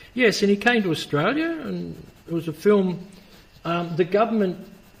 Yes, and he came to Australia, and it was a film... the government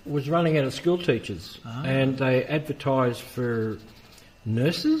was running out of school teachers, and they advertised for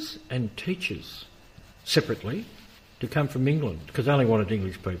nurses and teachers separately to come from England, because they only wanted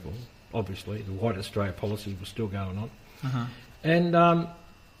English people, obviously. The White Australia policy was still going on. Uh-huh. And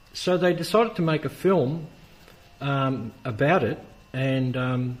so they decided to make a film about it,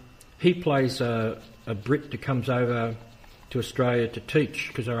 and he plays a Brit that comes over to Australia to teach,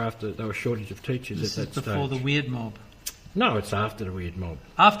 because there were a shortage of teachers this at that is before stage. the Weird Mob. No, it's after the Weird Mob.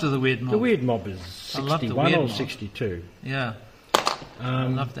 After the Weird Mob. The Weird Mob is 61 or 62. Yeah. I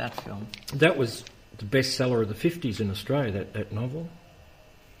love that film. That was the bestseller of the 50s in Australia, that novel.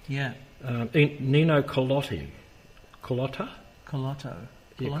 Yeah. Nino Colotti. Colotto.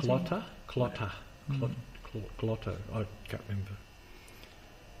 Yeah, Colotta. Colotto. I can't remember.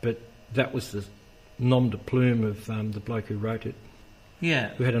 But that was the nom de plume of the bloke who wrote it. Yeah.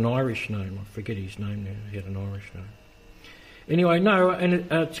 Who had an Irish name. I forget his name now. He had an Irish name. Anyway, no, and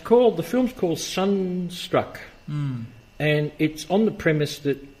the film's called Sunstruck. Mm. And it's on the premise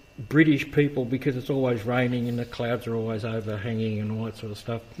that British people, because it's always raining and the clouds are always overhanging and all that sort of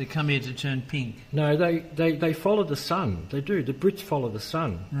stuff. They come here to turn pink. No, they follow the sun. They do. The Brits follow the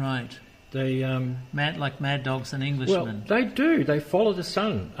sun. Right. They mad dogs and Englishmen. Well, they do. They follow the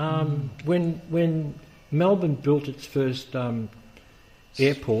sun. When Melbourne built its first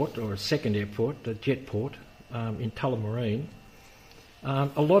airport, or a second airport, the Jetport, in Tullamarine,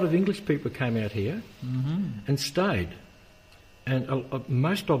 a lot of English people came out here and stayed. And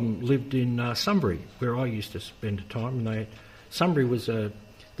most of them lived in Sunbury, where I used to spend time. And Sunbury was the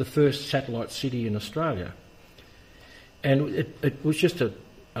first satellite city in Australia. And it was just a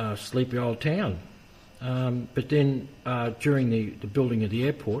sleepy old town. But then during the building of the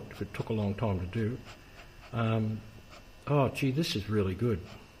airport, it took a long time to do, this is really good.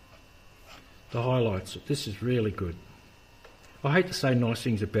 The highlights, this is really good. I hate to say nice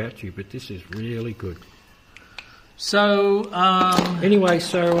things about you, but this is really good. So anyway,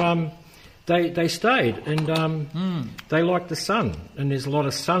 they stayed, and they liked the sun, and there's a lot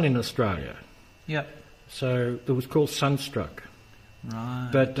of sun in Australia. Yep. So it was called Sunstruck. Right.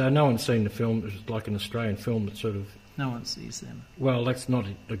 But no one's seen the film. It was like an Australian film that sort of... No one sees them. Well, that's not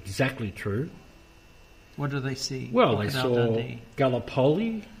exactly true. What do they see? Well, they saw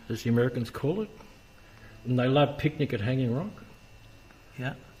Gallipoli, as the Americans call it, and they loved Picnic at Hanging Rock.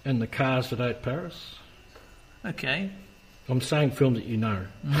 Yeah. And The Cars That Ate Paris. Okay. I'm saying films that you know.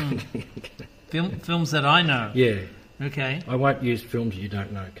 Films that I know. Yeah. Okay. I won't use films you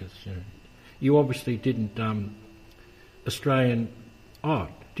don't know, because you obviously didn't. Australian. Oh,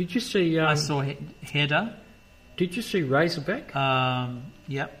 did you see? I saw Header. Did you see Razorback?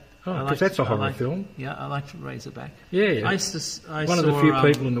 Yep. Oh, because that's a horror film. Yeah, I liked Razorback. Yeah. I One of the few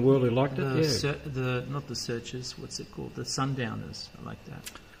people in the world who liked it, not the Searchers, what's it called? The Sundowners. I like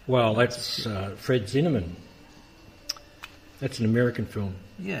that. Well, that's Fred Zinnemann. That's an American film.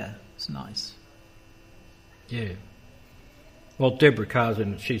 Yeah, it's nice. Yeah. Well, Deborah Carr's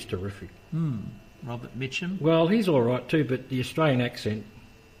in it. She's terrific. Robert Mitchum. Well, he's all right too, but the Australian accent.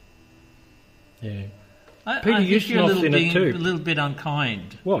 Yeah. Peter Ustinov's in it too. A little bit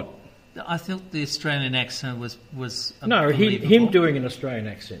unkind. What? I think the Australian accent was no, him doing an Australian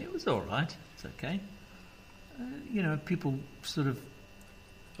accent. It was all right. It's okay. People sort of.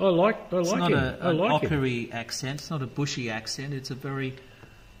 I like it's not him. an opery accent. It's not a bushy accent. It's a very,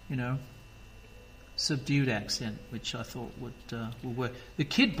 subdued accent, which I thought would work. The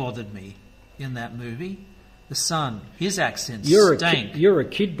kid bothered me in that movie. The son, his accent stank. You're a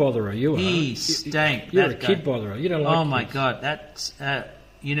kid botherer, you are. He stank. You're a kid botherer. You don't like Oh, my kids. God. That's,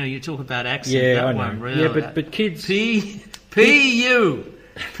 you talk about accent. Yeah, that I know. one, really. Yeah, but kids... P-U.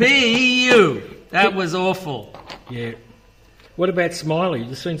 That was awful. Yeah. What about Smiley?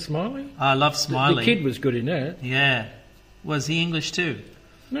 You seen Smiley? I love Smiley. The kid was good in that. Yeah. Was he English too?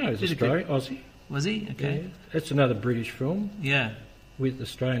 No, he's Australian, Aussie. Was he? Okay. Yeah. That's another British film. Yeah. With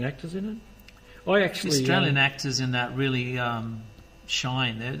Australian actors in it. The Australian actors in that really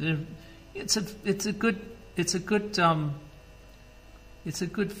shine. It's a good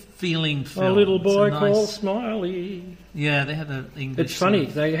feeling film. A little boy called Smiley. Yeah, they had an English. It's funny.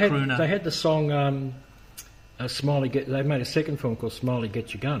 They crooner. had the song Smiley. They made a second film called Smiley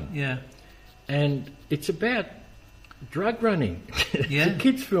Get Your Gun. Yeah, and it's about drug running. Yeah, it's a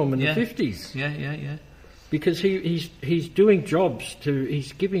kids' film in the 50s. Yeah. Because he's doing jobs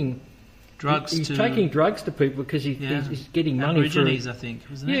he's giving. He's taking drugs to people because he's getting money for... Aborigines, I think,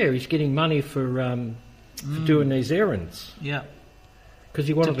 wasn't it? Yeah, he's getting money for doing these errands. Yeah. Because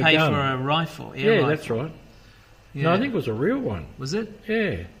he wanted to pay a gun. for a rifle, rifle. That's right. Yeah. No, I think it was a real one. Was it?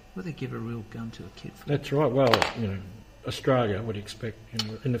 Yeah. Would they give a real gun to a kid for? That's right. Well, Australia, what do you expect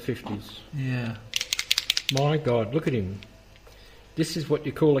in the 50s? Yeah. My God, look at him. This is what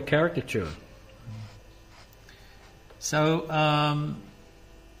you call a caricature. So,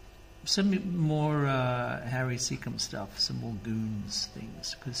 some more Harry Secombe stuff, some more Goons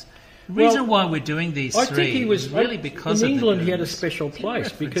things. Because the reason why we're doing these I think he was really because in of England. the Goons. He had a special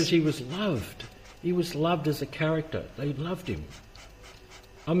place because he was loved. He was loved as a character. They loved him.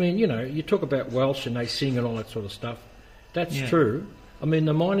 I mean, you talk about Welsh and they sing and all that sort of stuff. That's true. I mean,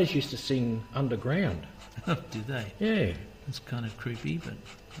 the miners used to sing underground. Oh, do they? Yeah. It's kind of creepy, but...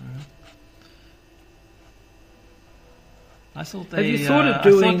 I thought they. Have you thought of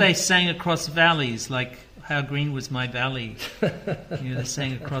doing? I thought they sang across valleys, like "How Green Was My Valley." They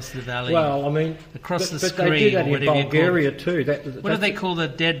sang across the valley. Well, I mean, across the but screen. They did that in Bulgaria too. What do they call the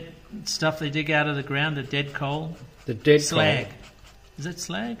dead stuff they dig out of the ground? The dead coal. The dead slag. Coal. Is it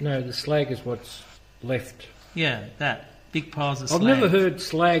slag? No, the slag is what's left. Yeah, that big piles of slag. I've never heard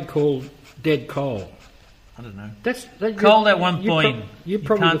slag called dead coal. I don't know. Coal at one point. You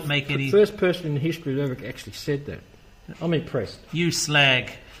can't make the any. First person in history who ever actually said that. I'm impressed. You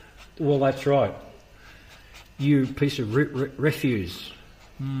slag. Well, that's right. You piece of refuse.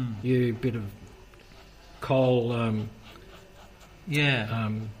 You bit of coal.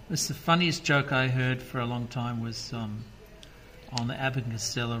 It's the funniest joke I heard for a long time was on the Abbott and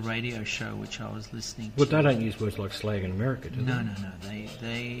Costello radio show, which I was listening to. Well, they don't use words like slag in America, do they? No.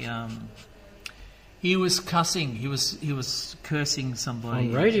 They he was cussing. He was cursing somebody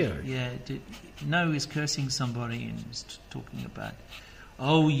on radio. Yeah. No, he was cursing somebody and he was talking about,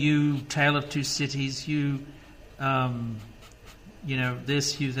 oh, you tale of two cities, you,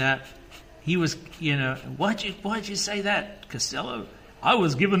 this, you that. He was, why'd you say that, Costello? I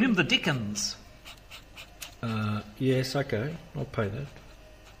was giving him the Dickens. Yes, okay, I'll pay that.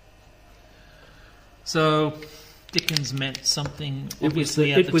 So, Dickens meant something.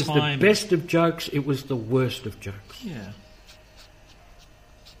 Obviously, it was time. The best of jokes. It was the worst of jokes. Yeah.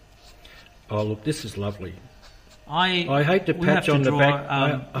 Oh, look, this is lovely. I hate to patch on the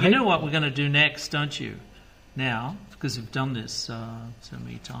back. You know what we're going to do next, don't you? Now, because we've done this so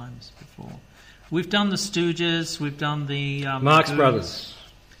many times before. We've done the Stooges. We've done the Marx Goons. Brothers.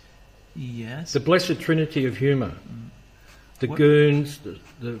 Yes. The Blessed Trinity of Humour. The Goons,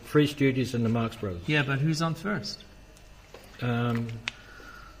 the Three Stooges, and the Marx Brothers. Yeah, but who's on first?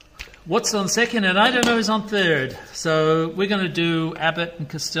 What's on second? And I don't know who's on third. So we're going to do Abbott and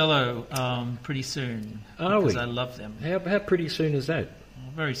Costello pretty soon. Because I love them. How pretty soon is that?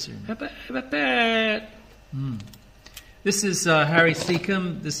 Very soon. How about that? This is Harry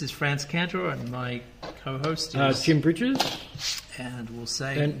Secombe. This is Frantz Kantor, and my co-host is Jim Bridges. And we'll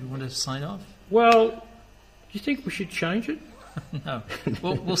say, you want to sign off? Well, do you think we should change it? No.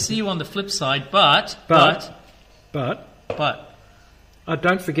 We'll see you on the flip side, but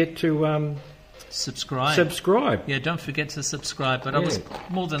don't forget to subscribe. Yeah, don't forget to subscribe. But I was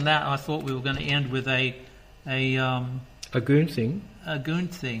more than that. I thought we were going to end with a Goon thing. A Goon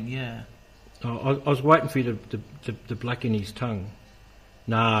thing, yeah. Oh, I was waiting for you to blacken his tongue.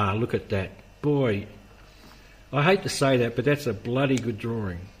 Nah, look at that, boy. I hate to say that, but that's a bloody good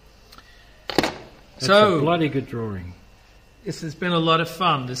drawing. That's a bloody good drawing. This has been a lot of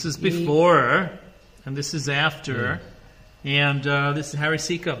fun. This is before, and this is after, and this is Harry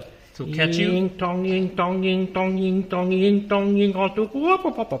Secombe. So catch you. Ying tong ying tong ying tong ying tong ying tong ying all to ying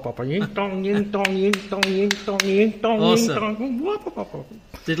tong ying tong ying tong ying tong ying tong ying tong.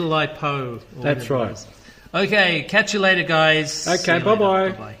 Diddle-I-po. That's right. Okay, catch you later, guys. Okay,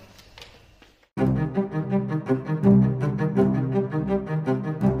 bye-bye.